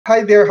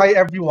Hi there, hi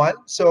everyone.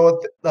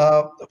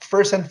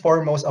 First and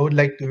foremost, I would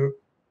like to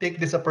take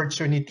this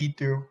opportunity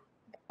to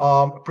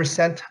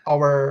present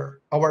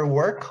our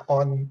work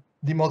on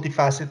the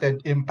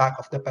multifaceted impact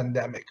of the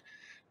pandemic.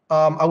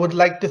 I would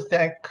like to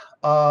thank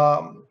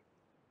um,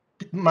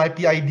 my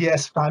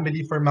PIDS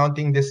family for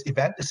mounting this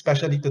event,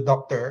 especially to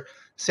Dr.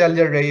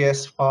 Celia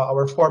Reyes,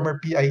 our former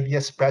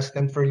PIDS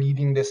president, for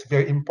leading this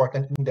very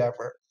important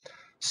endeavor.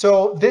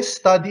 So this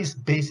study is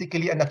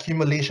basically an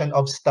accumulation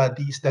of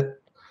studies that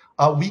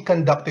we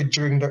conducted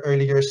during the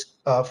earlier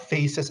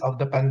phases of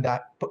the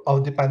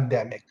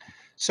pandemic.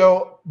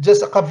 So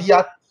just a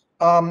caveat,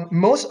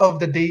 most of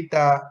the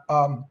data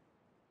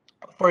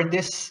for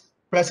this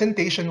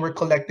presentation were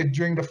collected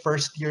during the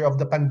first year of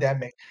the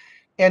pandemic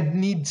and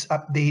needs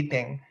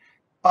updating.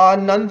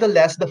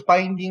 Nonetheless, the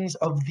findings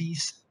of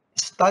these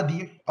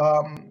study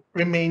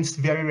remains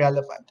very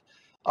relevant.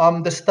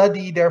 The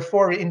study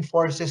therefore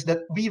reinforces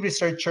that we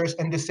researchers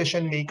and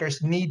decision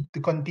makers need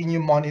to continue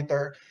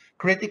monitor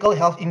critical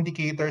health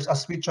indicators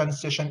as we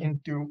transition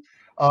into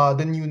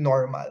the new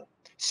normal.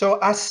 So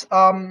as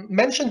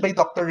mentioned by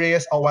Dr.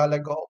 Reyes a while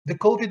ago, the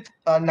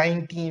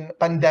COVID-19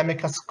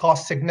 pandemic has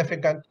caused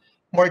significant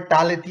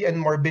mortality and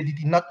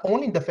morbidity, not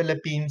only in the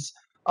Philippines,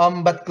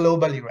 but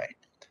globally, right?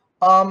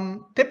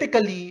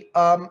 Typically,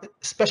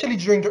 especially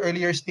during the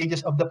earlier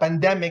stages of the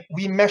pandemic,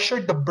 we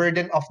measured the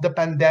burden of the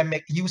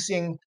pandemic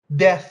using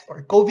death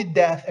or COVID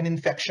death and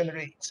infection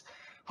rates.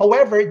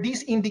 However,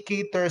 these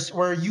indicators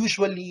were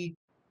usually,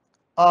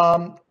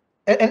 um,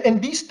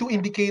 and these two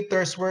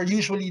indicators were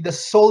usually the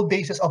sole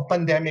basis of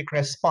pandemic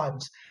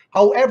response.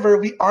 However,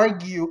 we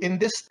argue in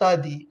this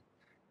study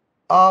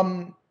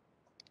um,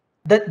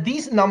 that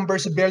these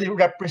numbers barely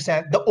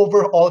represent the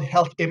overall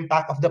health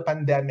impact of the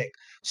pandemic.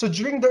 So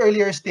during the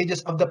earlier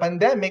stages of the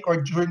pandemic or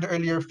during the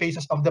earlier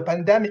phases of the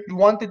pandemic, we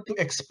wanted to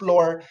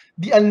explore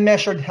the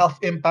unmeasured health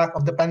impact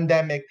of the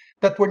pandemic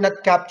that were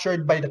not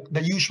captured by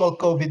the usual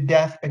COVID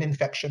death and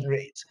infection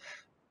rates.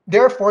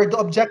 Therefore, the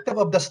objective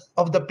of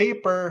the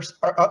papers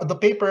the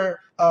paper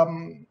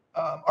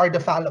are the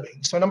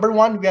following. So number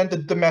one, we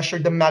wanted to measure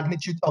the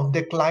magnitude of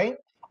decline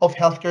of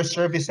healthcare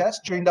services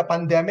during the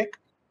pandemic.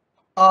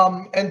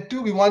 And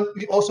two, we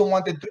also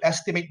wanted to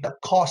estimate the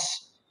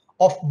cost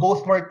of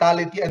both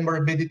mortality and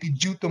morbidity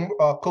due to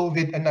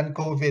COVID and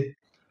non-COVID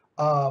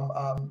um,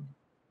 um,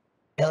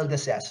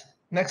 illnesses.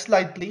 Next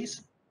slide,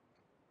 please.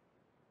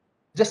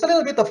 Just a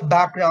little bit of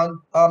background.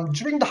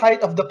 During the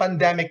height of the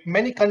pandemic,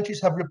 many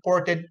countries have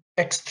reported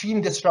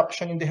extreme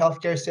disruption in the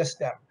healthcare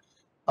system.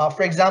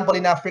 For example,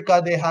 in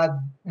Africa, they had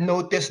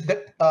noticed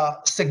that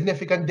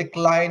significant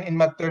decline in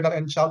maternal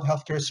and child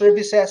healthcare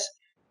services.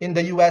 In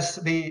the US,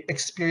 they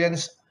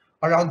experienced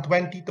around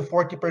 20 to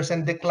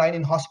 40% decline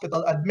in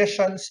hospital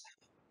admissions.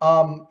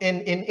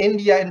 In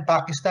India and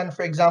Pakistan,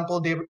 for example,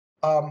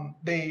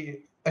 they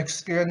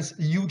experienced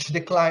huge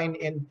decline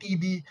in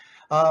TB,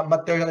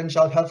 maternal and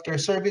child healthcare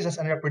services,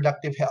 and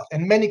reproductive health.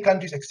 And many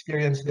countries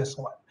experience this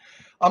one.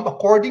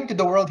 According to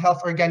the World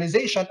Health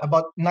Organization,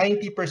 about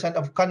 90%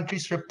 of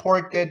countries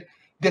reported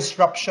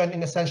disruption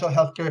in essential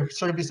healthcare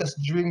services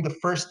during the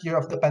first year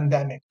of the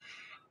pandemic.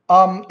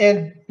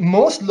 And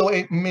most low,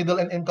 middle,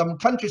 and income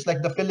countries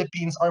like the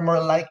Philippines are more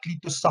likely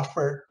to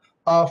suffer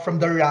from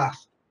the wrath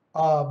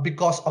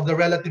because of the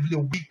relatively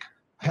weak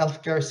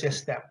healthcare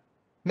system.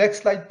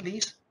 Next slide,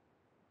 please.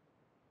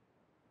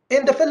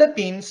 In the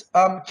Philippines,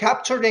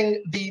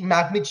 capturing the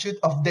magnitude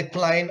of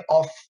decline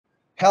of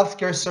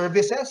healthcare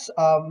services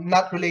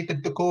not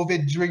related to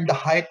COVID during the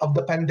height of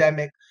the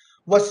pandemic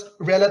was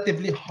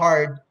relatively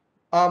hard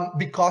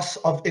because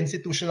of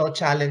institutional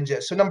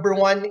challenges. So number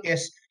one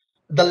is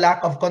the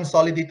lack of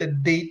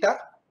consolidated data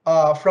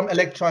from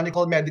electronic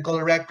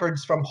medical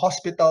records from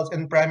hospitals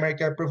and primary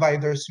care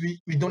providers.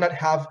 We do not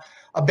have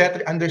a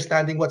better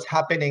understanding what's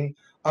happening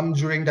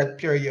during that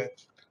period.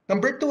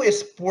 Number two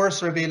is poor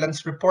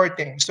surveillance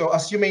reporting. So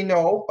as you may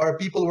know, or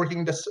people working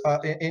in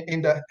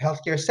the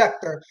healthcare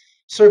sector,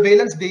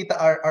 surveillance data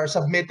are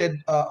submitted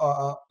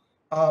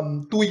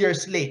 2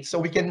 years late. So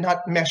we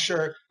cannot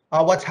measure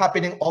what's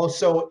happening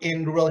also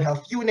in rural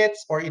health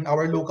units or in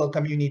our local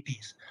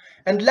communities.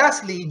 And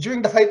lastly,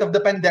 during the height of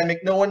the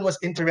pandemic, no one was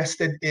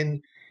interested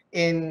in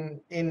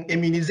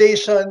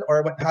immunization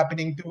or what's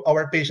happening to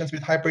our patients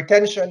with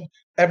hypertension.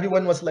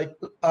 Everyone was like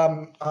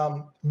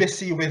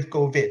busy with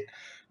COVID.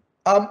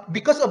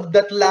 Because of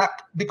that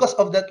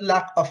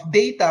lack of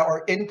data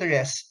or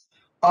interest,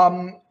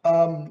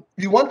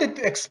 we wanted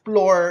to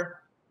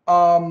explore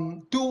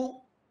two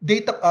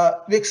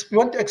data. We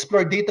want to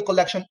explore data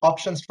collection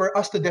options for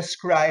us to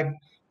describe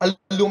a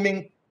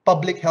looming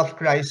public health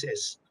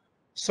crisis.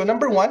 So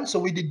number one, so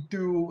we did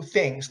two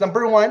things.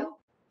 Number one,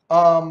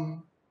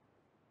 um,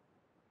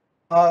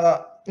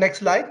 next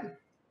slide.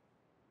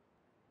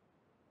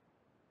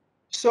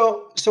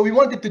 So we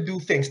wanted to do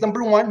things.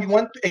 Number one, we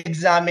want to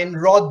examine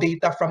raw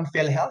data from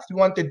PhilHealth. We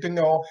wanted to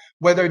know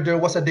whether there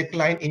was a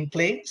decline in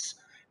claims.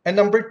 And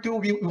number two,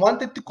 we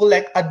wanted to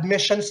collect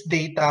admissions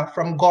data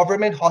from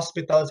government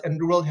hospitals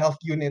and rural health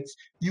units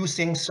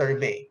using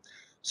survey.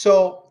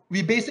 So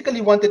We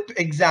basically wanted to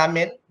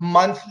examine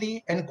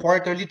monthly and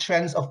quarterly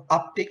trends of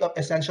uptake of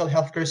essential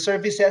healthcare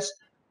services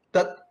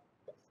that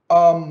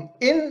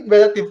in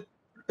relative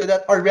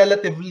that are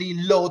relatively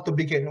low to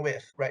begin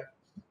with, right?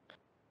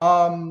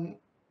 Um,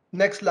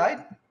 Next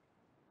slide.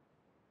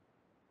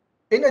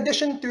 In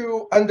addition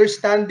to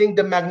understanding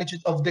the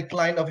magnitude of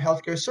decline of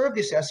healthcare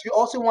services, we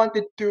also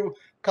wanted to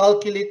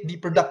calculate the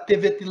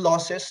productivity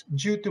losses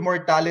due to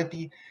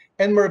mortality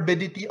and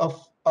morbidity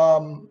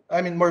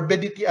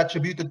morbidity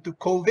attributed to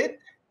COVID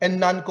and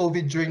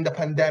non-COVID during the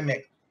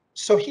pandemic.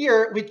 So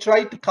here we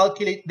tried to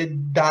calculate the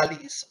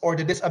DALYs, or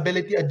the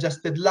disability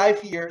adjusted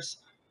life years,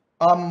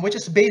 which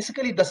is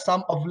basically the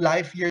sum of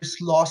life years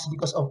lost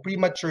because of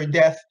premature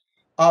death,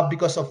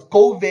 because of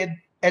COVID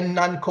and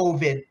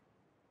non-COVID,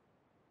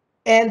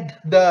 and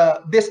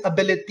the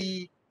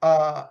disability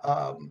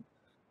and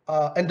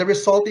the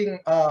resulting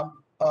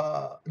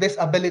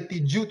disability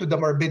due to the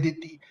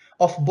morbidity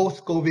of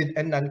both COVID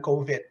and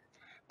non-COVID.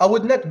 I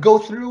would not go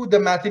through the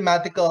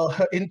mathematical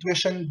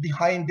intuition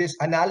behind this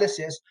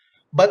analysis,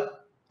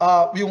 but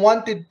we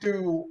wanted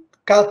to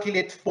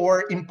calculate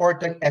four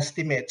important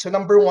estimates. So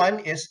number one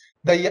is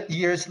the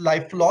year's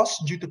life loss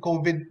due to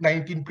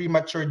COVID-19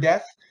 premature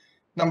death.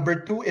 Number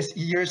two is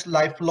years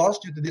life loss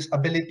due to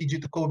disability due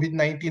to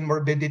COVID-19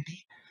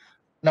 morbidity.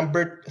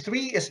 Number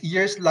three is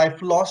years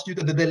life lost due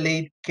to the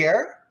delayed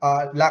care,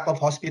 lack of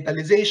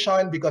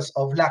hospitalization because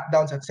of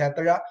lockdowns,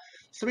 etc.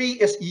 Three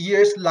is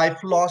years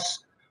life loss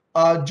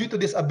due to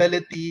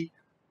disability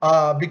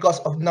because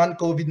of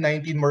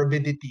non-COVID-19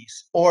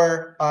 morbidities,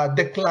 or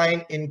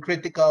decline in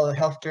critical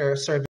healthcare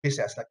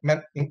services.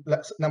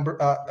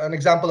 An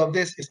example of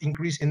this is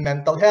increase in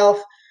mental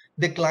health,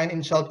 decline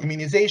in child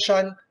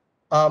immunization,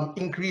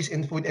 increase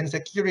in food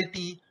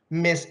insecurity,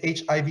 miss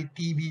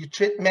HIV/TB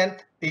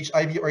treatment,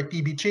 HIV or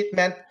TB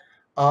treatment,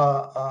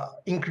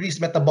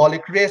 increased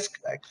metabolic risk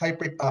like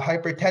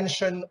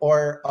hypertension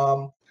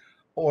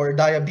or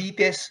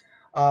diabetes,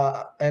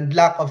 and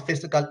lack of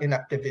physical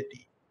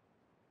inactivity.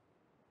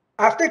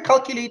 After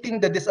calculating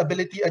the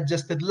disability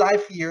adjusted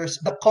life years,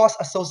 the cost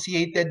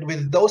associated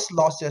with those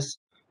losses,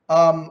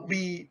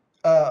 we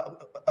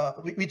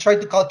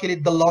tried to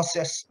calculate the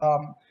losses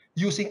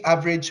using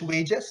average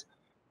wages.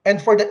 And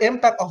for the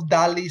impact of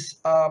DALYs,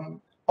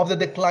 of the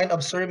decline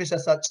of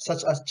services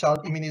such as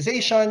child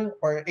immunization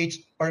or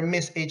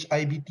missed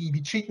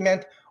HIV/TB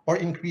treatment or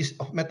increase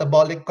of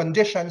metabolic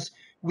conditions,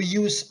 we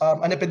use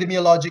an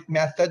epidemiologic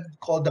method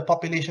called the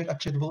population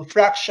attributable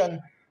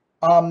fraction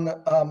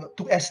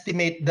to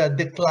estimate the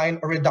decline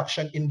or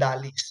reduction in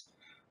DALYs.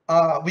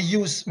 We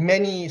use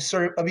many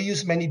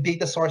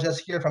data sources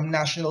here, from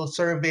national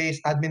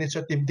surveys,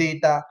 administrative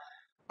data,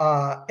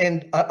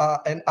 and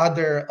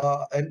other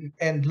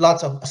and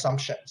lots of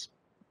assumptions.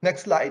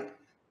 Next slide.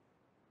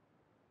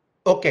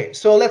 Okay,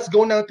 so let's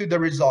go now to the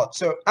results.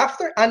 So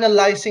after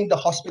analyzing the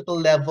hospital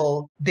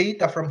level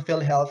data from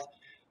PhilHealth,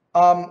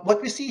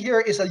 what we see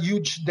here is a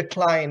huge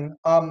decline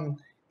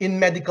in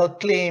medical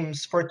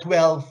claims for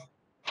 12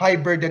 high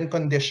burden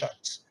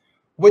conditions,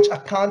 which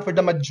account for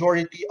the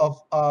majority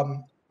of,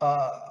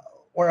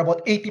 or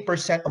about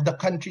 80% of the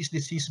country's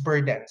disease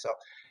burden. So,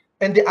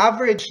 and the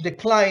average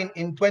decline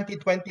in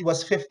 2020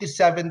 was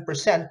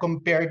 57%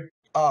 compared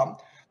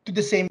to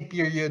the same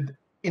period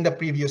in the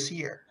previous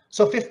year.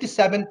 So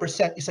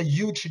 57% is a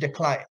huge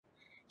decline.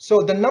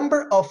 So the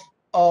number of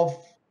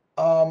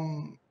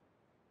um,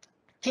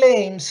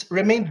 claims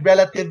remained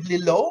relatively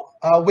low,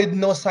 with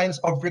no signs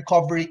of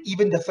recovery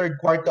even the third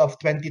quarter of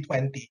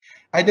 2020.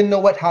 I didn't know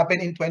what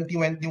happened in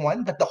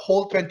 2021, but the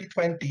whole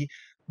 2020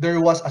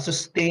 there was a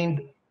sustained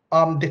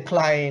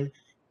decline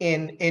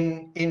in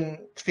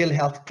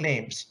PhilHealth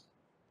claims.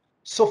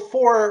 So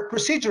for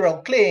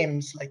procedural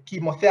claims like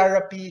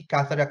chemotherapy,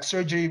 cataract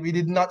surgery, we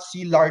did not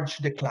see large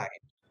decline.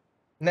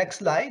 Next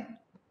slide.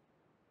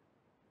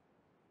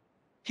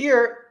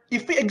 Here,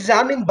 if we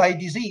examine by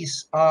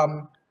disease,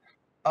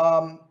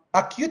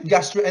 acute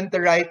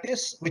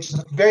gastroenteritis, which is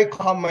a very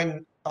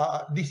common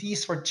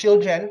disease for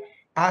children,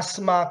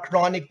 asthma,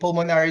 chronic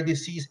pulmonary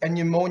disease, and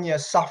pneumonia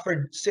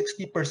suffered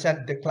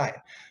 60%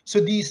 decline. So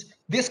these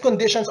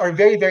conditions are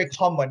very, very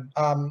common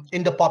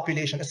in the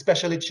population,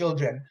 especially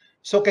children.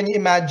 So can you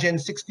imagine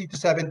 60 to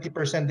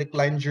 70%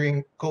 decline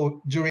during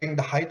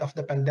the height of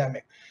the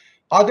pandemic?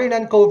 Other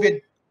non-COVID,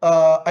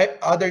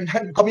 other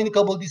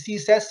non-communicable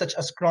diseases such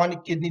as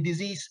chronic kidney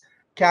disease,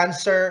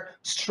 cancer,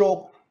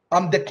 stroke,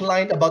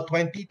 declined about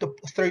 20 to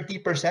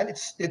 30%.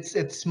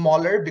 It's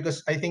smaller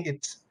because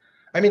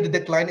the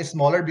decline is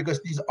smaller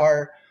because these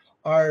are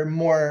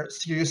more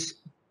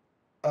serious,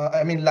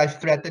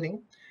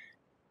 life-threatening.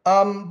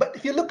 But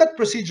if you look at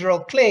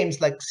procedural claims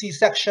like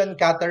C-section,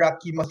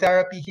 cataract,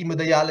 chemotherapy,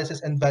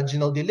 hemodialysis, and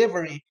vaginal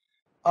delivery,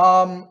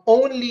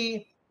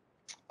 only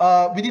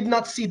we did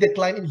not see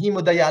decline in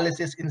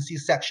hemodialysis in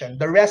C-section.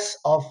 The rest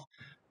of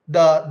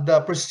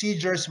the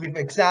procedures we've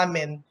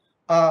examined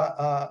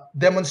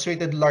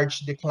demonstrated large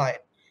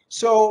decline.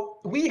 So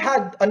we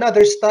had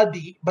another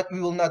study, but we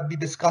will not be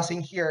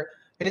discussing here,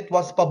 and it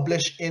was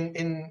published in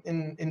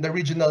the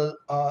regional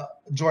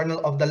journal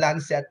of the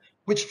Lancet,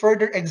 which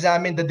further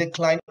examined the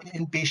decline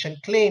in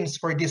inpatient claims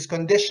for this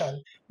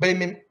condition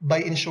by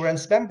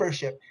insurance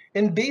membership.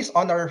 And based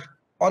on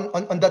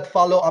on that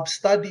follow-up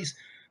studies,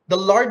 the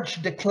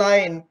large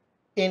decline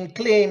in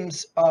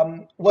claims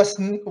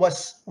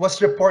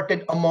was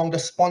reported among the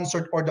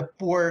sponsored or the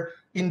poor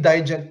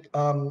indigent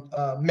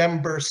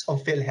members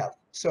of PhilHealth.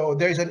 So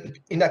there's an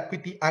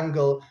inequity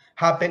angle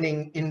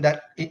happening in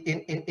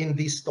in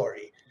this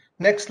story.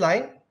 Next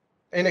slide.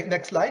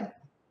 Next slide.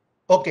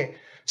 Okay,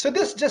 so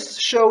this just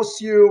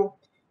shows you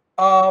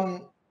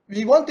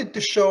we wanted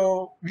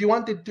to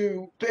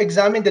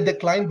examine the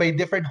decline by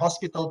different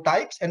hospital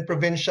types and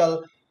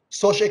provincial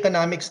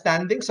socioeconomic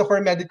standing. So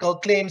for medical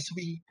claims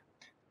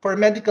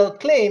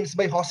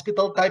by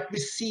hospital type, we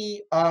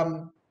see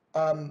um,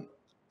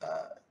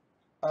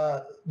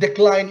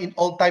 decline in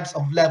all types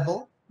of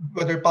level,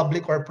 whether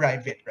public or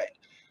private, right?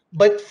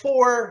 But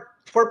for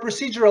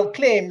procedural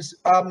claims,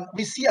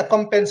 we see a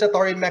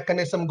compensatory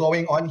mechanism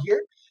going on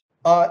here.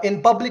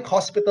 In public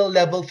hospital,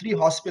 level 3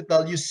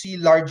 hospital, you see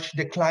large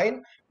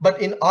decline, but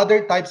in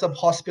other types of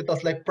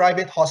hospitals, like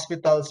private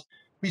hospitals,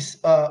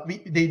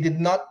 they did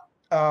not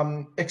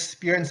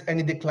experience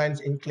any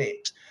declines in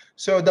claims.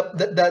 So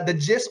the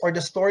gist or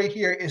the story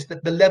here is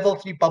that the level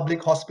 3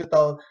 public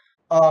hospital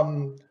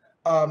um,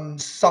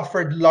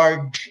 suffered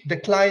large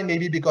decline,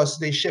 maybe because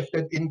they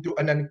shifted into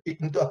a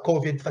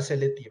COVID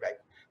facility, right?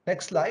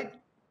 Next slide.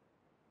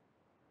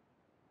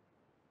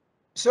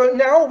 So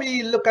now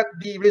we look at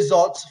the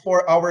results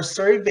for our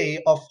survey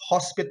of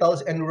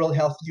hospitals and rural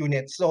health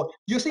units. So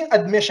using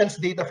admissions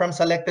data from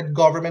selected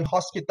government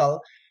hospital,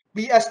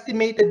 we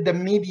estimated the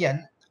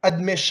median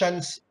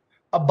admissions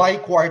by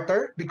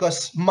quarter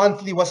because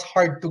monthly was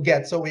hard to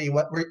get. So we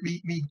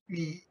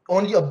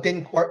only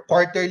obtained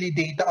quarterly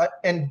data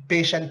and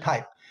patient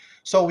type.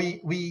 So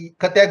we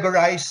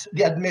categorize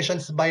the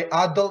admissions by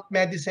adult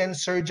medicine,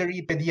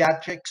 surgery,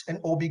 pediatrics, and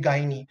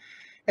OB/GYN.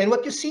 And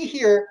what you see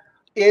here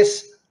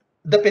is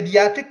the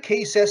pediatric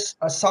cases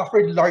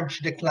suffered large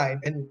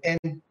decline and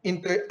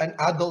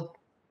adult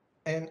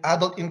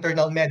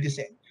internal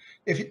medicine.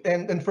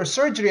 And for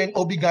surgery and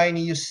OB/GYN,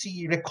 you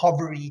see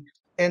recovery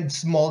and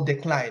small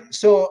decline.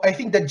 So I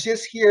think the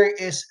gist here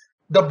is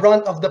the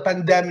brunt of the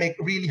pandemic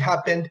really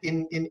happened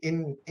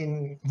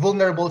in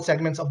vulnerable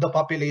segments of the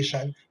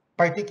population,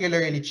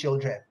 particularly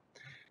children.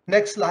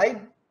 Next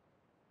slide.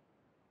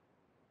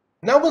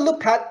 Now we'll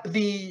look at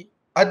the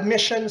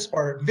admissions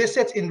or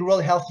visits in rural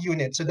health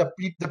units. So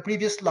the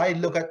previous slide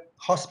looked at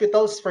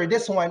hospitals. For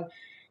this one,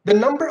 the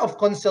number of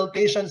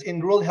consultations in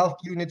rural health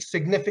units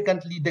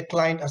significantly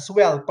declined as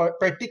well,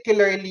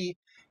 particularly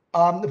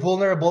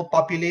vulnerable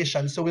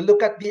populations. So we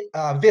look at the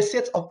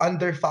visits of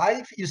under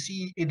 5. You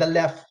see in the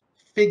left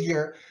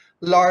figure,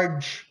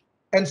 large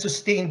and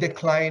sustained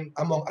decline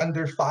among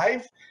under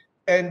 5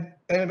 and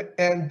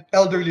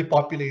elderly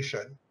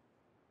population.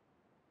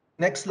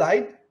 Next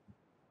slide.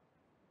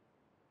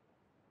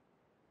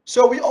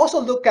 So we also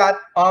look at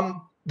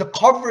the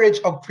coverage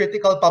of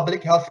critical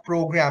public health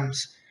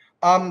programs.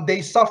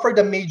 They suffered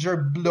a major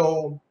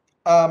blow.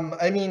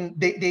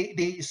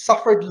 They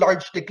suffered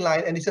large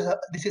decline, and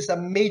this is a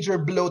major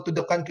blow to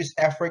the country's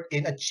effort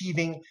in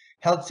achieving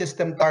health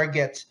system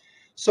targets.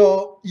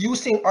 So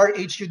using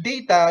RHU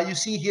data, you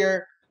see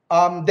here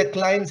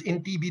declines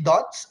in TB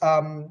dots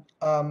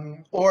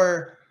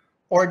or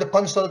the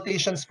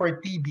consultations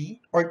for TB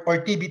or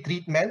TB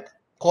treatment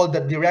called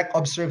the direct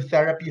observed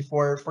therapy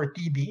for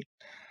TB.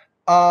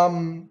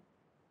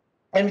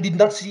 And we did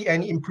not see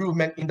any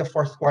improvement in the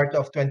fourth quarter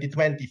of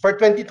 2020. For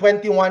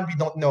 2021, we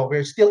don't know.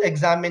 We're still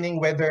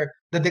examining whether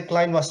the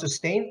decline was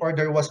sustained or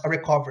there was a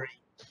recovery.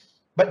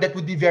 But that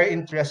would be very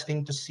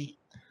interesting to see.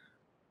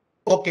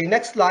 Okay,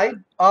 next slide.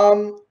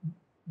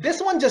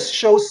 This one just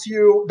shows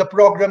you the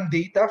program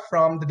data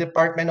from the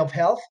Department of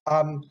Health,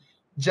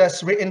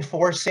 just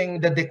reinforcing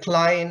the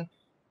decline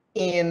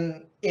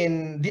in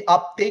the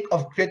uptake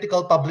of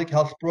critical public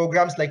health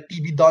programs like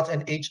TB dots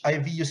and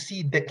HIV. You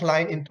see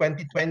decline in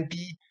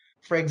 2020,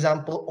 for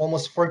example,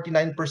 almost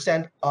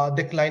 49%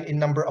 decline in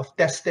number of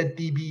tested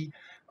TB,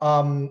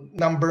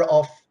 number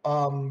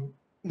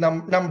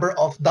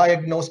of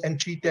diagnosed and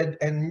treated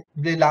and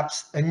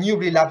new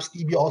relapsed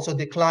TB also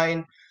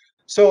decline.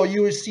 So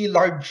you will see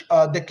large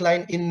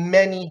decline in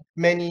many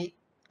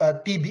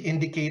TB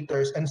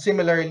indicators, and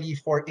similarly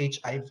for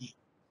HIV,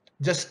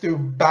 just to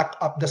back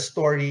up the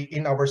story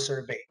in our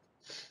survey.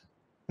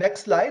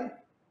 Next slide.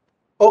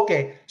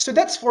 Okay, so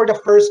that's for the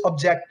first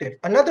objective.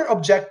 Another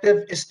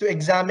objective is to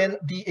examine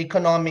the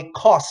economic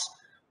costs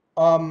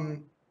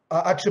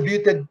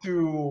attributed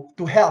to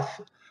health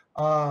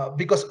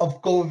because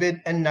of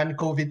COVID and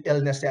non-COVID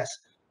illnesses.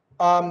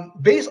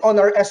 Based on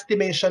our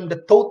estimation,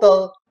 the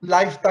total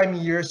lifetime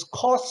years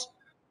cost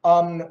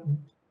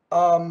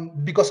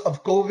because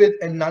of COVID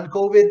and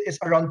non-COVID is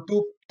around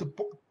 2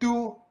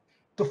 to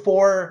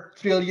 4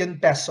 trillion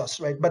pesos,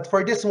 right? But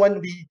for this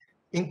one, we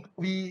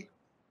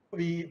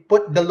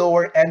put the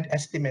lower end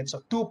estimate,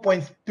 so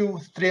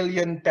 2.2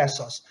 trillion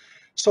pesos.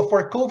 So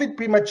for COVID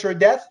premature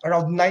death,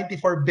 around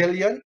 94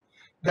 billion.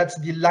 That's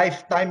the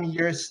lifetime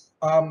years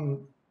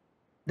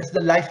That's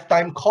the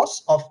lifetime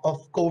cost of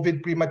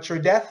COVID premature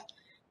death.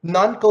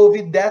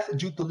 Non-COVID death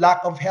due to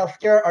lack of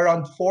healthcare,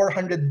 around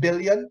 400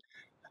 billion.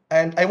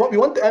 And we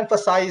want to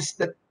emphasize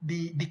that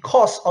the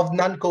cost of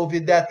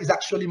non-COVID death is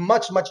actually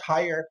much, much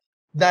higher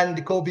than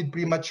the COVID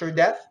premature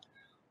death.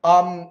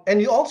 And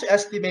we also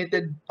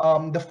estimated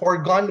the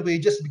foregone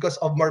wages because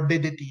of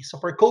morbidity. So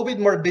for COVID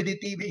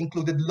morbidity, we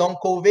included long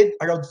COVID,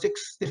 around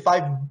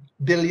 65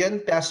 billion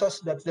pesos.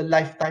 That's the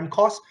lifetime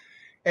cost.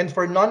 And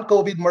for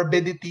non-COVID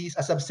morbidities,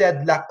 as I've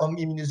said, lack of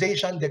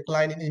immunization,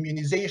 decline in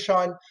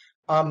immunization,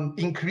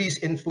 increase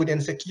in food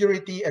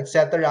insecurity,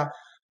 etc.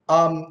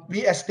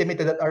 We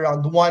estimated at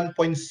around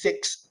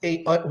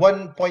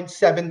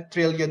 1.7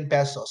 trillion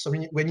pesos. So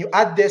when you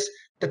add this,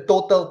 the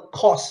total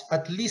cost,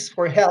 at least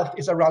for health,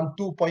 is around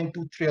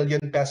 2.2 trillion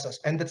pesos,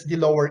 and that's the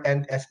lower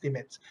end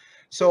estimates.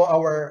 So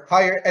our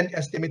higher end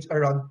estimates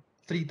around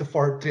 3 to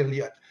 4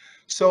 trillion.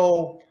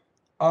 So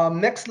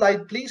next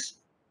slide, please.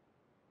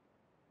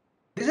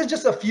 This is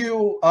just a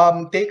few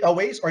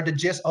takeaways or the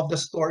gist of the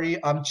story.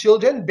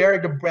 Children bear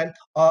the brunt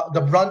of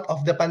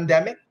the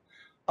pandemic.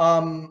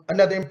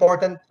 Another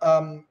important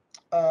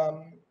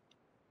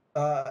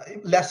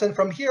lesson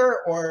from here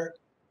or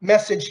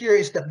message here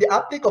is that the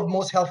uptake of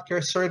most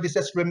healthcare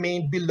services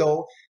remained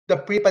below the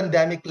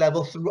pre-pandemic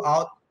level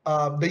throughout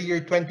the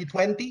year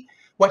 2020.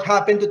 What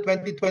happened to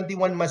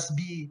 2021 must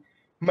be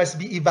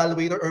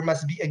evaluated or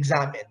must be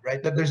examined,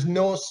 right? That there's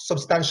no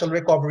substantial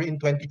recovery in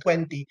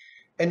 2020,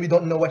 and we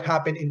don't know what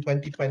happened in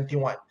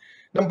 2021.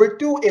 Number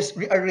two is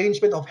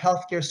rearrangement of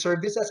healthcare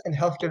services and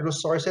healthcare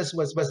resources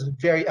was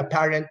very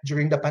apparent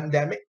during the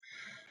pandemic.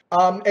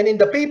 And in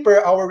the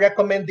paper, our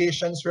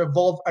recommendations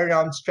revolve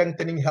around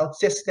strengthening health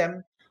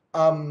system,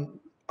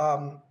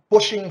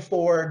 pushing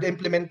for the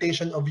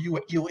implementation of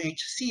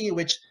UHC,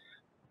 which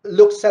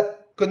looks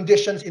at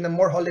conditions in a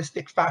more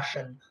holistic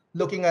fashion,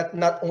 looking at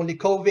not only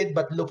COVID,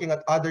 but looking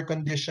at other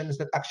conditions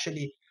that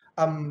actually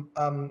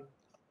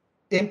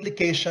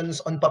implications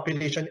on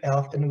population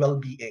health and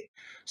well-being.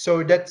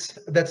 So that's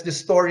the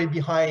story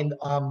behind,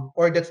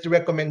 or that's the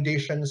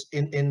recommendations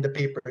in the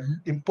paper,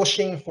 in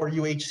pushing for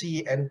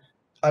UHC and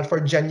for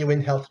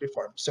genuine health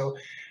reform. So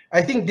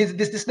I think this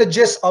is the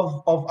gist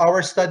of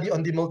our study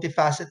on the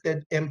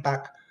multifaceted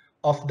impact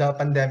of the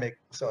pandemic.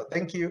 So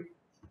thank you.